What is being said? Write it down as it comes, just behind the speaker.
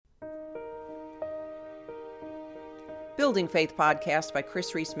Building Faith Podcast by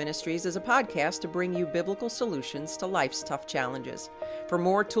Chris Reese Ministries is a podcast to bring you biblical solutions to life's tough challenges. For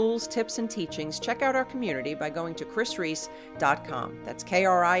more tools, tips, and teachings, check out our community by going to chrisreese.com. That's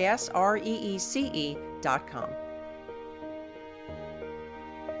KRISREECE.com.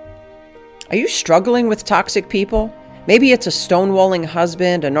 Are you struggling with toxic people? Maybe it's a stonewalling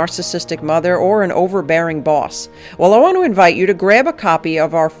husband, a narcissistic mother, or an overbearing boss. Well, I want to invite you to grab a copy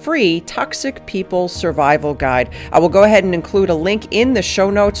of our free Toxic People Survival Guide. I will go ahead and include a link in the show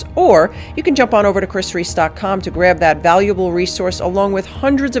notes, or you can jump on over to chrisreese.com to grab that valuable resource along with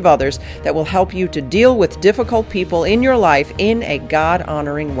hundreds of others that will help you to deal with difficult people in your life in a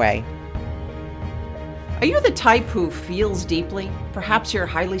God-honoring way. Are you the type who feels deeply? Perhaps you're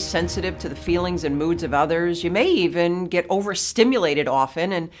highly sensitive to the feelings and moods of others. You may even get overstimulated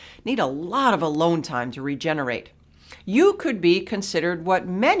often and need a lot of alone time to regenerate. You could be considered what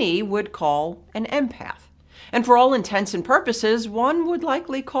many would call an empath. And for all intents and purposes, one would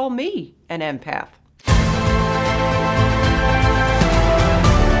likely call me an empath.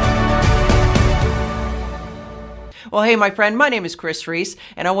 Well, hey, my friend, my name is Chris Reese,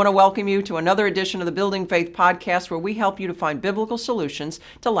 and I want to welcome you to another edition of the Building Faith Podcast, where we help you to find biblical solutions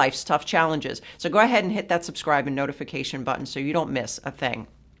to life's tough challenges. So go ahead and hit that subscribe and notification button so you don't miss a thing.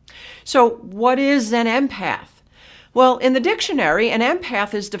 So what is an empath? Well, in the dictionary, an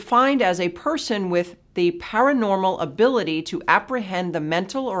empath is defined as a person with the paranormal ability to apprehend the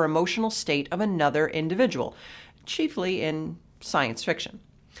mental or emotional state of another individual, chiefly in science fiction.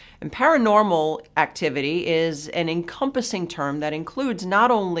 And paranormal activity is an encompassing term that includes not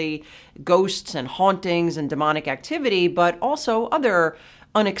only ghosts and hauntings and demonic activity, but also other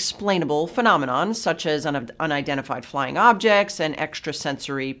unexplainable phenomenon such as unidentified flying objects and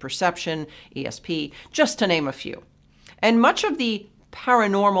extrasensory perception, ESP, just to name a few. And much of the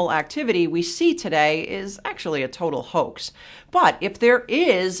paranormal activity we see today is actually a total hoax. But if there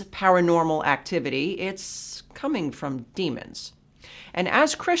is paranormal activity, it's coming from demons. And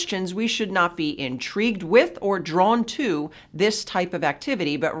as Christians, we should not be intrigued with or drawn to this type of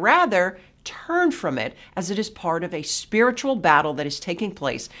activity, but rather turn from it as it is part of a spiritual battle that is taking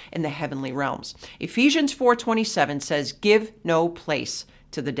place in the heavenly realms. Ephesians 4:27 says, "Give no place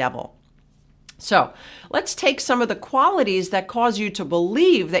to the devil." So let's take some of the qualities that cause you to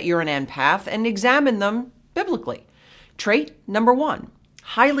believe that you're an empath and examine them biblically. Trait number 1,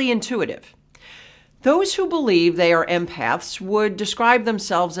 highly intuitive. Those who believe they are empaths would describe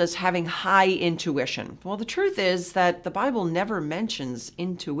themselves as having high intuition. Well, the truth is that the Bible never mentions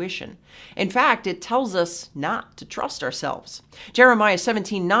intuition. In fact, it tells us not to trust ourselves. Jeremiah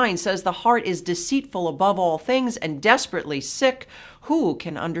 17:9 says, "The heart is deceitful above all things and desperately sick. Who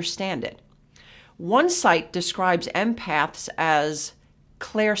can understand it?" One site describes empaths as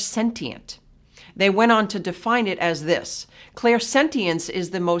clairsentient. They went on to define it as this: clairsentience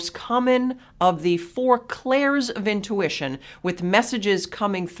is the most common of the 4 clairs of intuition, with messages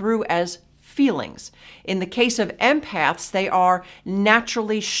coming through as feelings. In the case of empaths, they are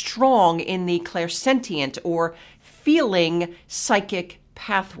naturally strong in the clairsentient or feeling psychic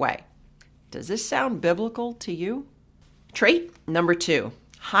pathway. Does this sound biblical to you? Trait number 2,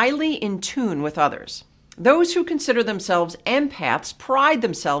 highly in tune with others. Those who consider themselves empaths pride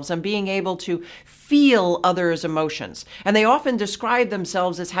themselves on being able to feel others' emotions, and they often describe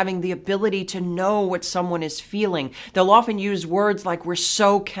themselves as having the ability to know what someone is feeling. They'll often use words like, "We're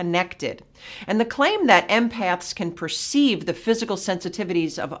so connected." And the claim that empaths can perceive the physical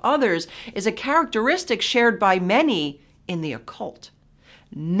sensitivities of others is a characteristic shared by many in the occult.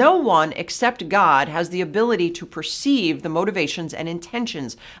 No one except God has the ability to perceive the motivations and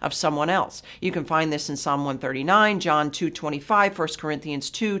intentions of someone else. You can find this in Psalm 139, John 2:25, 1 Corinthians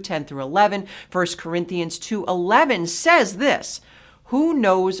 2:10 through 11. 1 Corinthians 2:11 says this: "Who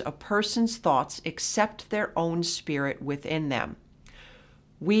knows a person's thoughts except their own spirit within them?"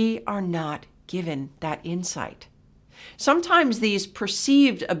 We are not given that insight. Sometimes these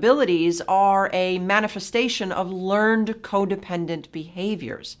perceived abilities are a manifestation of learned codependent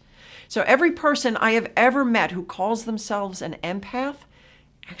behaviors. So every person I have ever met who calls themselves an empath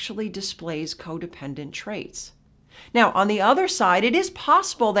actually displays codependent traits. Now, on the other side, it is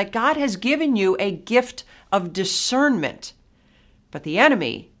possible that God has given you a gift of discernment, but the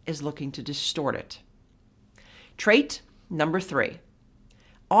enemy is looking to distort it. Trait number 3,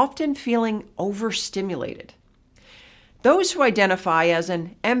 often feeling overstimulated. Those who identify as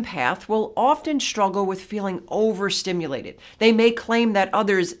an empath will often struggle with feeling overstimulated. They may claim that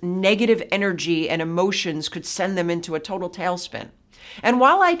others' negative energy and emotions could send them into a total tailspin. And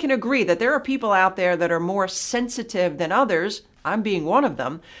while I can agree that there are people out there that are more sensitive than others, I'm being one of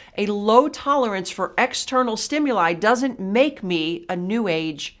them, a low tolerance for external stimuli doesn't make me a New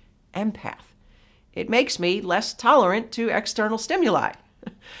Age empath. It makes me less tolerant to external stimuli.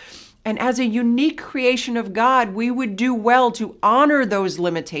 And as a unique creation of God, we would do well to honor those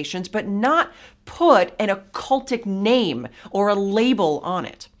limitations, but not put an occultic name or a label on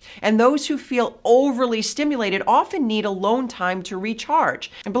it. And those who feel overly stimulated often need alone time to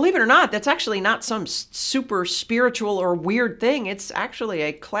recharge. And believe it or not, that's actually not some super spiritual or weird thing. It's actually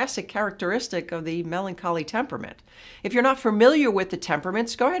a classic characteristic of the melancholy temperament. If you're not familiar with the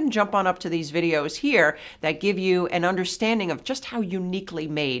temperaments, go ahead and jump on up to these videos here that give you an understanding of just how uniquely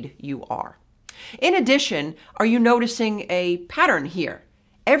made you are. In addition, are you noticing a pattern here?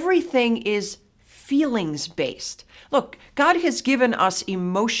 Everything is feelings-based. Look, God has given us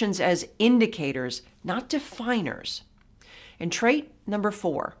emotions as indicators, not definers. And trait number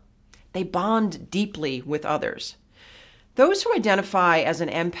 4, they bond deeply with others. Those who identify as an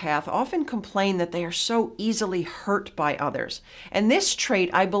empath often complain that they are so easily hurt by others. And this trait,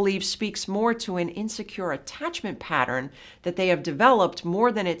 I believe, speaks more to an insecure attachment pattern that they have developed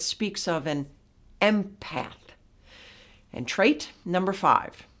more than it speaks of an empath. And trait number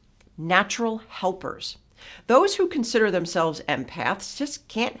 5, natural helpers. Those who consider themselves empaths just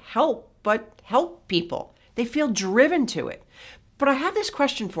can't help but help people. They feel driven to it. But I have this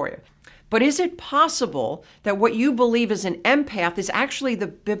question for you. But is it possible that what you believe is an empath is actually the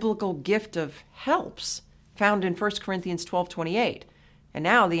biblical gift of helps found in 1 Corinthians 12:28? And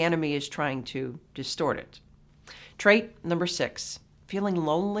now the enemy is trying to distort it. Trait number 6, feeling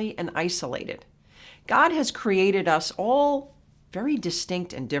lonely and isolated. God has created us all very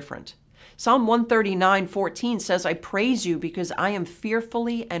distinct and different. Psalm 139:14 says, I praise you because I am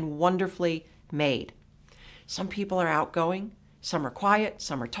fearfully and wonderfully made. Some people are outgoing, some are quiet,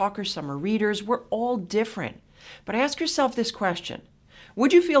 some are talkers, some are readers. We're all different. But ask yourself this question.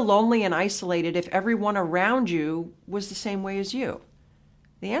 Would you feel lonely and isolated if everyone around you was the same way as you?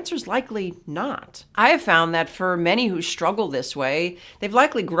 The answer is likely not. I have found that for many who struggle this way, they've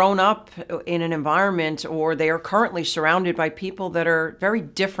likely grown up in an environment or they are currently surrounded by people that are very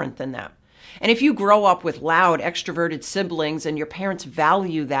different than them. And if you grow up with loud, extroverted siblings and your parents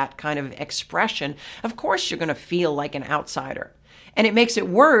value that kind of expression, of course you're going to feel like an outsider. And it makes it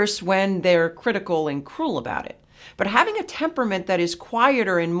worse when they're critical and cruel about it. But having a temperament that is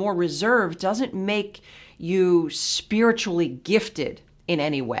quieter and more reserved doesn't make you spiritually gifted in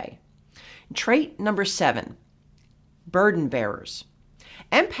any way. Trait number 7, burden bearers.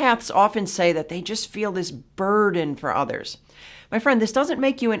 Empaths often say that they just feel this burden for others. My friend, this doesn't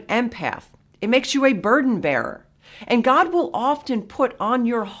make you an empath. It makes you a burden bearer. And God will often put on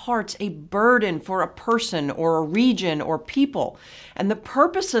your hearts a burden for a person or a region or people. And the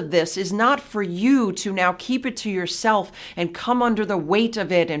purpose of this is not for you to now keep it to yourself and come under the weight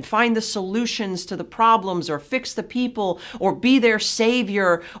of it and find the solutions to the problems or fix the people or be their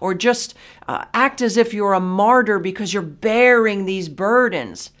savior or just act as if you're a martyr because you're bearing these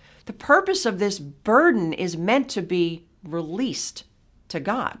burdens. The purpose of this burden is meant to be released to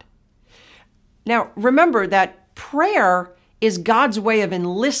God. Now, remember that prayer is God's way of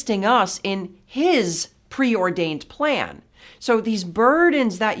enlisting us in His preordained plan. So these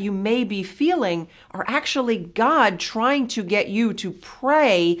burdens that you may be feeling are actually God trying to get you to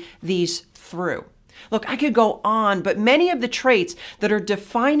pray these through. Look, I could go on, but many of the traits that are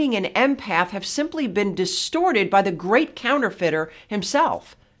defining an empath have simply been distorted by the great counterfeiter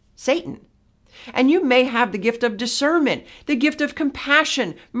himself, Satan. And you may have the gift of discernment, the gift of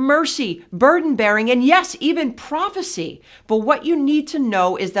compassion, mercy, burden bearing, and yes, even prophecy. But what you need to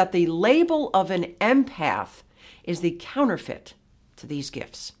know is that the label of an empath is the counterfeit to these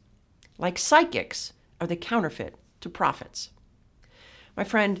gifts. Like psychics are the counterfeit to prophets. My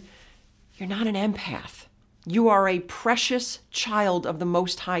friend, you're not an empath. You are a precious child of the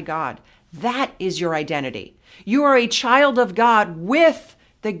Most High God. That is your identity. You are a child of God with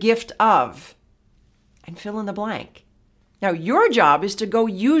the gift of, and fill in the blank. Now, your job is to go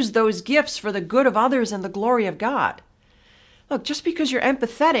use those gifts for the good of others and the glory of God. Look, just because you're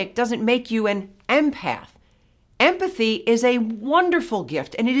empathetic doesn't make you an empath. Empathy is a wonderful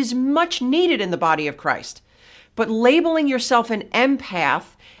gift, and it is much needed in the body of Christ. But labeling yourself an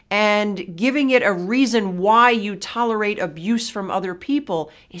empath and giving it a reason why you tolerate abuse from other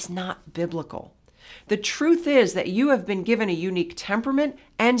people is not biblical. The truth is that you have been given a unique temperament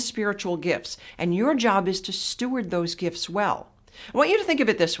and spiritual gifts, and your job is to steward those gifts well. I want you to think of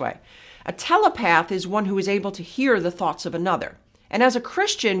it this way. A telepath is one who is able to hear the thoughts of another. And as a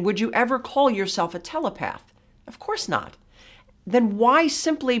Christian, would you ever call yourself a telepath? Of course not. then why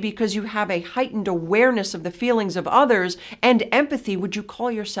simply because you have a heightened awareness of the feelings of others and empathy would you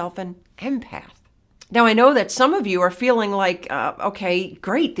call yourself an empath? Now, I know that some of you are feeling like, okay,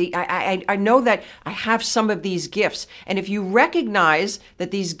 great. I know that I have some of these gifts. And if you recognize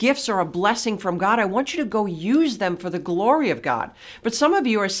that these gifts are a blessing from God, I want you to go use them for the glory of God. But some of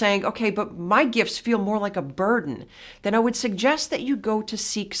you are saying, okay, but my gifts feel more like a burden. Then I would suggest that you go to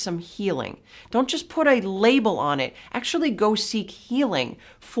seek some healing. Don't just put a label on it. Actually go seek healing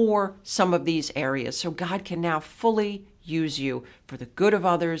for some of these areas so God can now fully use you for the good of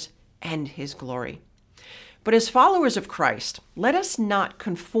others and His glory. But as followers of Christ, let us not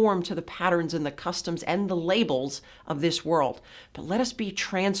conform to the patterns and the customs and the labels of this world, but let us be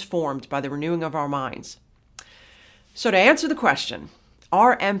transformed by the renewing of our minds. So to answer the question,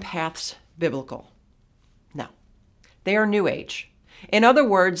 are empaths biblical? No, they are New Age. In other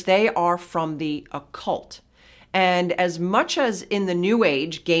words, they are from the occult. And as much as in the New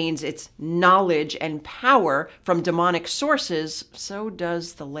Age gains its knowledge and power from demonic sources, so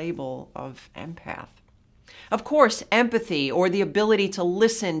does the label of empath. Of course, empathy, or the ability to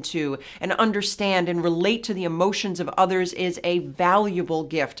listen to and understand and relate to the emotions of others, is a valuable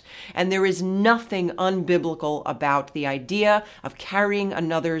gift. And there is nothing unbiblical about the idea of carrying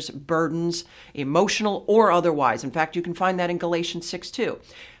another's burdens, emotional or otherwise. In fact, you can find that in Galatians 6:2.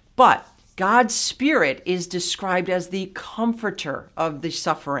 But God's Spirit is described as the comforter of the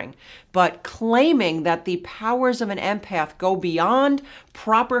suffering, but claiming that the powers of an empath go beyond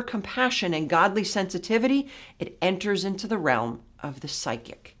proper compassion and godly sensitivity, it enters into the realm of the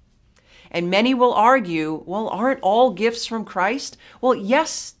psychic. And many will argue, well, aren't all gifts from Christ? Well,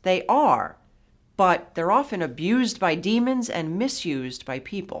 yes, they are, but they're often abused by demons and misused by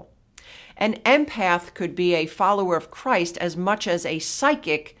people. An empath could be a follower of Christ as much as a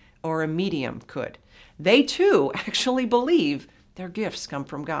psychic or a medium could. They too actually believe their gifts come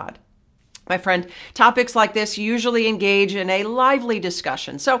from God. My friend, topics like this usually engage in a lively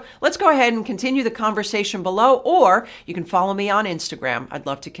discussion. So let's go ahead and continue the conversation below, or you can follow me on Instagram. I'd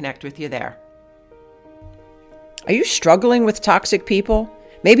love to connect with you there. Are you struggling with toxic people?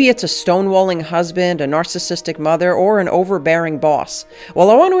 Maybe it's a stonewalling husband, a narcissistic mother, or an overbearing boss. Well,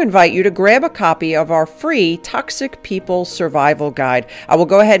 I want to invite you to grab a copy of our free Toxic People Survival Guide. I will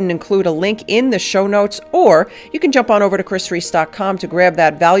go ahead and include a link in the show notes, or you can jump on over to chrisreese.com to grab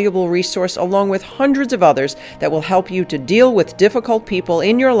that valuable resource along with hundreds of others that will help you to deal with difficult people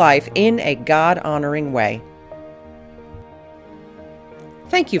in your life in a God-honoring way.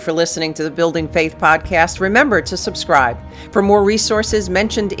 Thank you for listening to the Building Faith podcast. Remember to subscribe. For more resources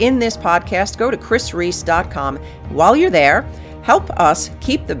mentioned in this podcast, go to chrisreese.com. While you're there, help us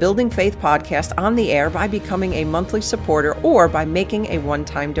keep the Building Faith podcast on the air by becoming a monthly supporter or by making a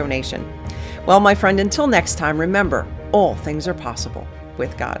one-time donation. Well, my friend, until next time, remember, all things are possible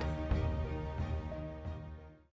with God.